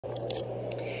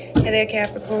Hey there,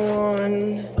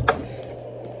 Capricorn.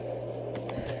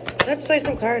 Let's play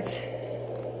some cards.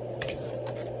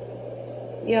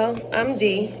 Yo, I'm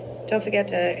Dee. Don't forget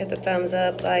to hit the thumbs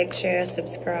up, like, share,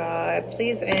 subscribe.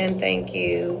 Please and thank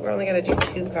you. We're only going to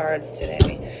do 2 cards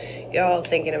today. Y'all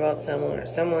thinking about someone, or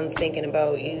someone's thinking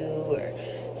about you, or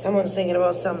someone's thinking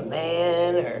about some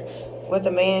man, or what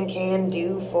the man can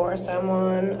do for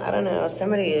someone. I don't know.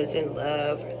 Somebody is in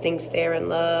love, or thinks they're in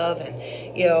love,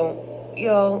 and yo,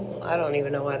 I don't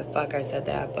even know why the fuck I said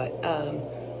that, but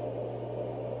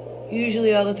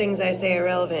usually all the things I say are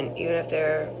relevant, even if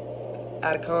they're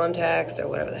out of context or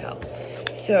whatever the hell.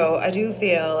 So I do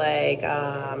feel like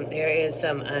there is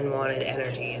some unwanted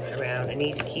energies around. I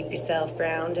need to keep yourself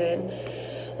grounded.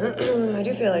 I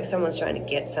do feel like someone's trying to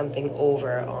get something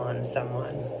over on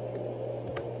someone.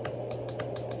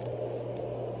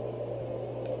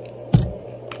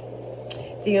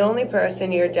 The only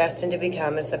person you're destined to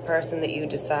become is the person that you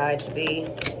decide to be.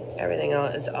 Everything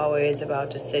else is always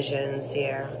about decisions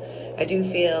here. I do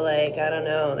feel like, I don't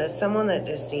know, there's someone that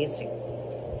just needs to.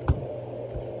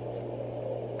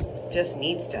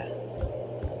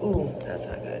 Ooh, that's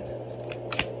not good.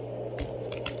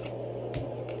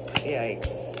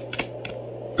 Yikes.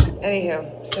 Anyhow,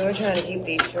 so we're trying to keep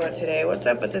these short today. What's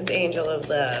up with this angel of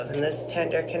love and this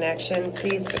tender connection,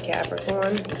 please, for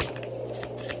Capricorn?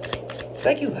 It's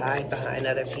like you hide behind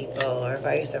other people or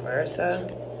vice versa.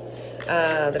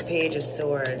 The Page of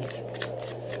Swords.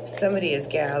 Somebody is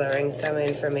gathering some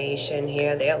information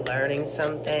here. They're learning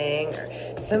something, or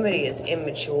somebody is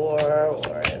immature,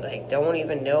 or like don't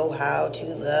even know how to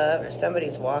love, or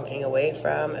somebody's walking away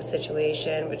from a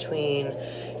situation between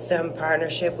some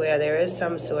partnership where there is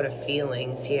some sort of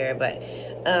feelings here, but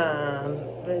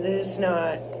there's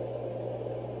not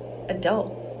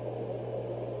adult.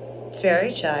 It's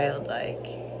very childlike.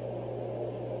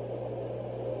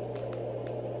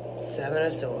 7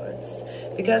 of Swords.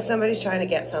 Because somebody's trying to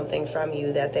get something from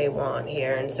you that they want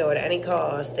here. And so at any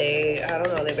cost, I don't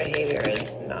know, their behavior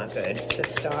is not good. The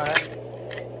Star.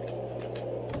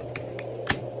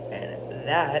 And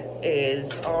that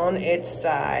is on its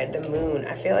side, the Moon.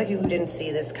 I feel like you didn't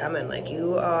see this coming. Like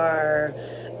you are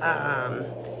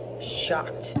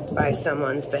shocked by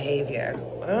someone's behavior.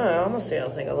 I don't know, it almost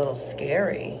feels like a little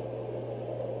scary.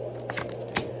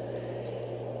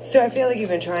 So I feel like you've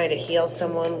been trying to heal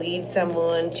someone, lead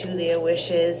someone to their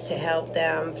wishes, to help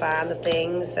them find the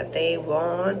things that they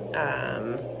want,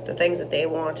 the things that they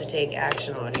want to take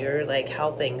action on. You're like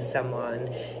helping someone,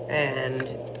 and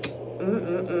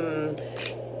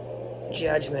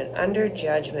judgment, under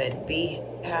judgment,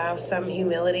 have some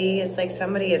humility. It's like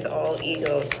somebody is all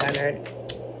ego-centered.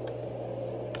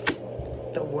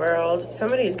 The World,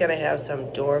 somebody's gonna have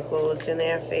some door closed in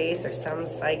their face, or some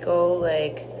psycho,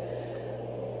 like,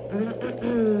 It's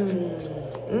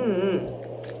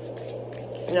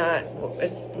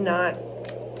not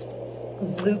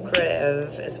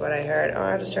lucrative is what I heard. Oh,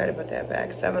 I'll just try to put that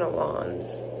back. 7 of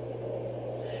Wands.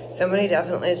 Somebody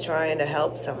definitely is trying to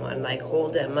help someone, like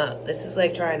hold them up. This is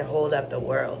like trying to hold up the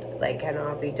world. Like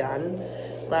cannot be done.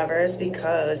 Lovers,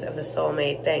 because of the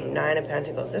soulmate thing. 9 of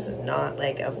Pentacles. This is not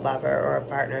like a lover or a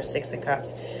partner. 6 of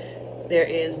Cups. There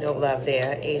is no love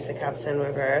there. Ace of Cups in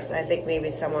reverse. I think maybe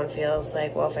someone feels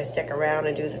like, well, if I stick around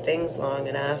and do the things long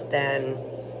enough, then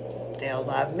they'll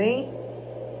love me.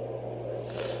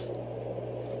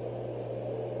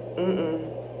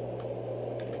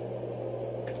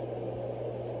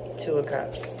 2 of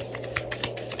Cups.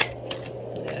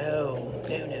 No.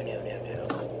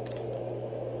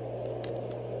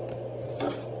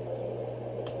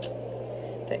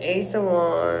 The Ace of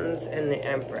Wands and the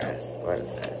Empress. What is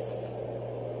this?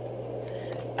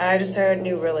 I just heard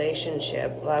new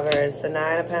relationship, lovers, the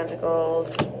 9 of Pentacles,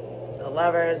 the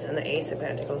Lovers, and the Ace of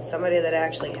Pentacles. Somebody that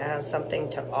actually has something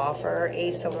to offer,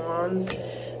 Ace of Wands.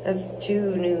 That's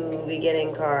 2 new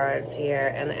beginning cards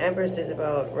here. And the Empress is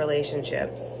about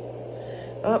relationships.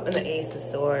 Oh, and the Ace of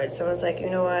Swords. Someone's like, you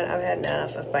know what? I've had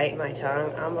enough of biting my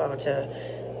tongue. I'm about to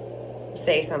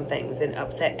say some things and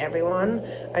upset everyone.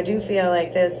 I do feel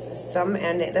like there's some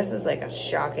ending. This is like a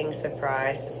shocking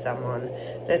surprise to someone.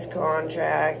 This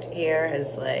contract here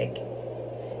has like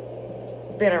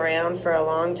been around for a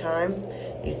long time.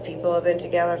 These people have been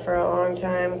together for a long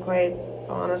time, quite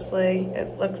honestly.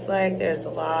 It looks like there's a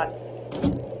lot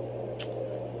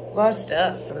of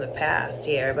stuff from the past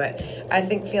here, but I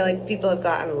feel like people have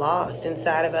gotten lost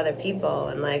inside of other people,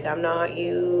 and like, I'm not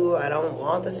you, I don't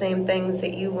want the same things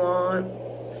that you want.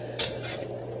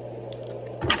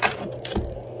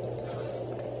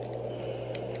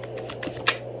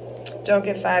 Don't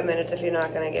get 5 minutes if you're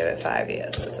not going to give it 5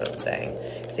 years. That's what I'm saying.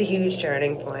 It's a huge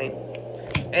turning point.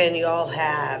 and you all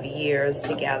have years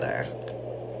together.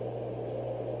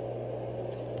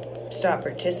 Stop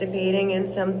participating in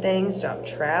something, stop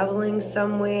traveling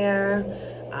somewhere.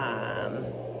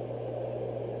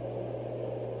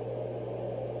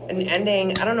 An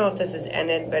ending, I don't know if this is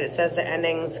ended, but it says the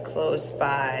ending's close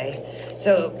by.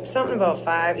 So something about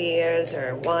 5 years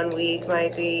or 1 week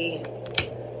might be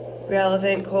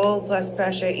relevant. Cold plus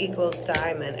pressure equals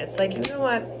diamond. It's like, you know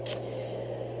what?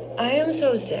 I am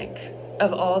so sick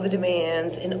of all the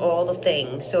demands and all the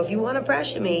things. So if you want to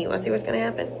pressure me, you want to see what's going to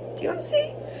happen? Do you want to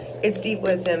see? It's deep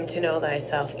wisdom to know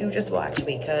thyself. You just watch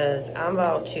me, because I'm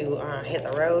about to hit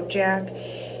the road, Jack.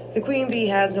 The queen bee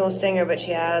has no stinger, but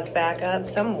she has backup.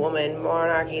 Some woman,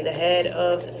 monarchy, the head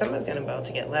of... Someone's going to about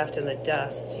to get left in the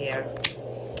dust here.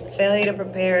 Failure to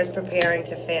prepare is preparing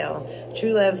to fail.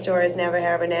 True love stories never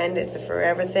have an end. It's a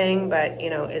forever thing, but, you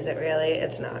know, is it really?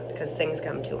 It's not, because things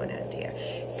come to an end here.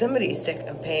 Somebody's sick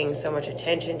of paying so much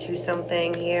attention to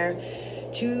something here.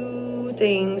 2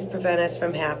 things prevent us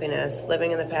from happiness: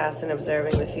 living in the past and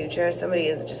observing the future. Somebody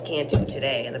just can't do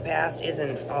today, and the past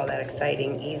isn't all that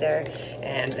exciting either.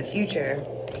 And the future,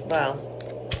 well,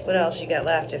 what else you got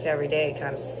left if every day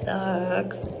kind of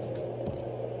sucks?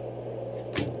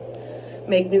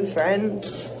 Make new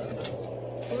friends.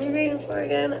 What are we reading for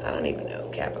again? I don't even know,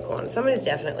 Capricorn. Somebody's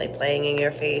definitely playing in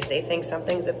your face. They think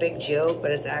something's a big joke,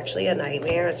 but it's actually a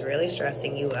nightmare. It's really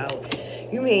stressing you out.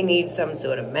 You may need some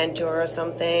sort of mentor or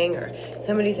something, or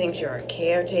somebody thinks you're a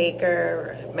caretaker,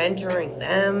 or mentoring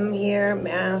them here.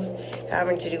 Math,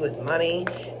 having to do with money.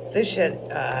 So this shit,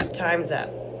 time's up.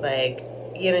 Like,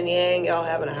 yin and yang, y'all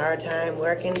having a hard time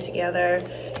working together.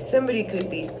 Somebody could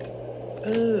be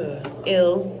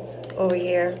ill over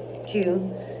here,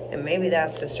 too. And maybe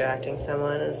that's distracting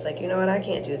someone. And it's like, you know what, I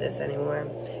can't do this anymore.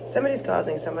 Somebody's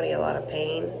causing somebody a lot of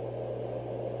pain.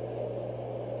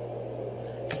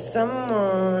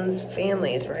 Someone's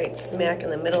family is right smack in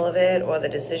the middle of it, or the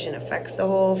decision affects the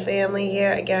whole family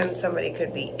here. Again, somebody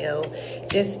could be ill.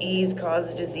 Dis-ease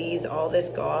causes disease. All this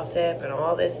gossip and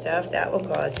all this stuff, that will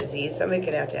cause disease. Somebody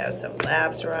could have to have some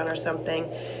labs run or something.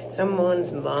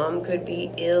 Someone's mom could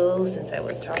be ill, since I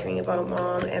was talking about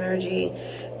mom energy.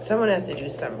 Someone has to do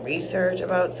some research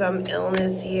about some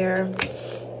illness here.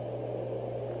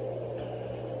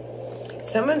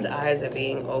 Someone's eyes are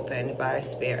being opened by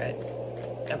spirit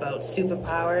about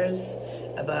superpowers,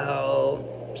 about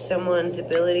someone's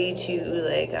ability to,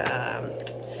 like,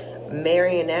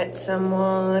 marionette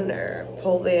someone or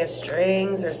pull their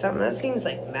strings or something. That seems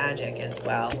like magic as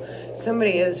well.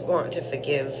 Somebody is wanting to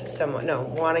forgive someone. No,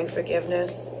 wanting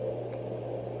forgiveness.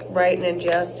 Right and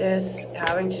injustice,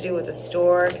 having to do with a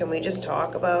store. Can we just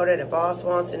talk about it? A boss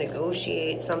wants to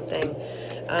negotiate something,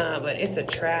 but it's a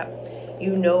trap.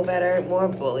 You know better. More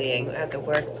bullying at the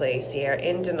workplace here.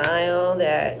 In denial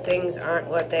that things aren't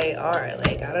what they are.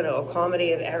 Like, I don't know, a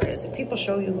comedy of errors. If people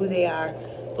show you who they are,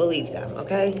 believe them,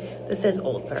 okay? This says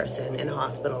old person in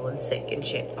hospital and sick and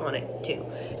shit on it, too.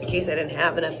 In case I didn't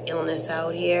have enough illness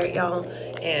out here, y'all.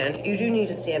 And you do need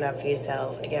to stand up for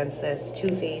yourself against this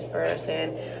two-faced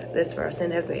person. This person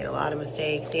has made a lot of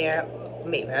mistakes here.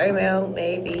 May very well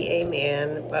may be a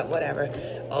man, but whatever.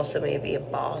 Also may be a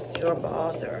boss, your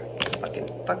boss, or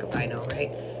fuck if I know,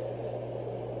 right?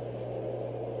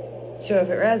 So if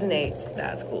it resonates,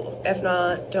 that's cool. If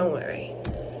not, don't worry.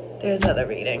 There's other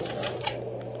readings.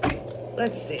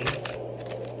 Let's see.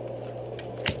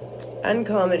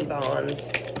 Uncommon bonds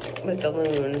with the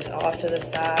loons off to the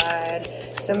side.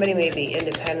 Somebody may be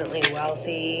independently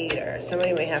wealthy, or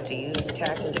somebody may have to use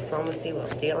tact and diplomacy while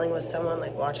dealing with someone.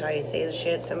 Like, watch how you say the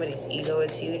shit. Somebody's ego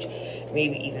is huge,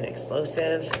 maybe even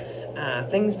explosive.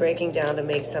 Things breaking down to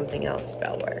make something else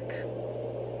spell work.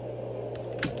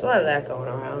 There's a lot of that going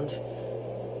around.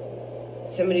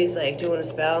 Somebody's like doing a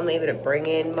spell, maybe to bring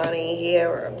in money here,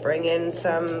 or bring in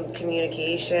some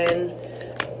communication,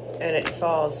 and it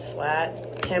falls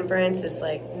flat. Temperance is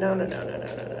like, no.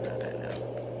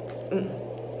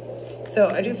 So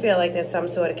I do feel like there's some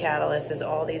sort of catalyst. There's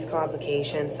all these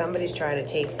complications. Somebody's trying to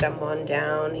take someone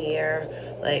down here,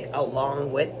 like,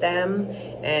 along with them.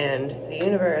 And the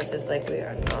universe is like, we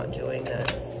are not doing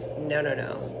this.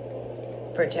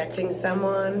 No. Protecting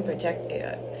someone,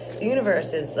 the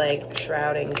universe is like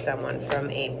shrouding someone from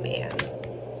a man.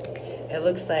 It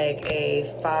looks like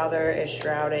a father is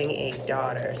shrouding a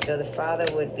daughter. So the father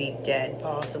would be dead,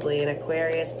 possibly in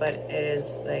Aquarius, but it is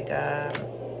like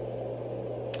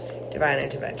divine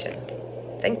intervention.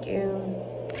 Thank you,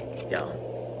 y'all.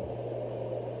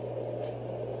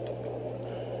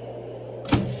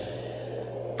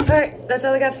 All right, that's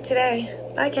all I got for today.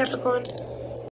 Bye, Capricorn.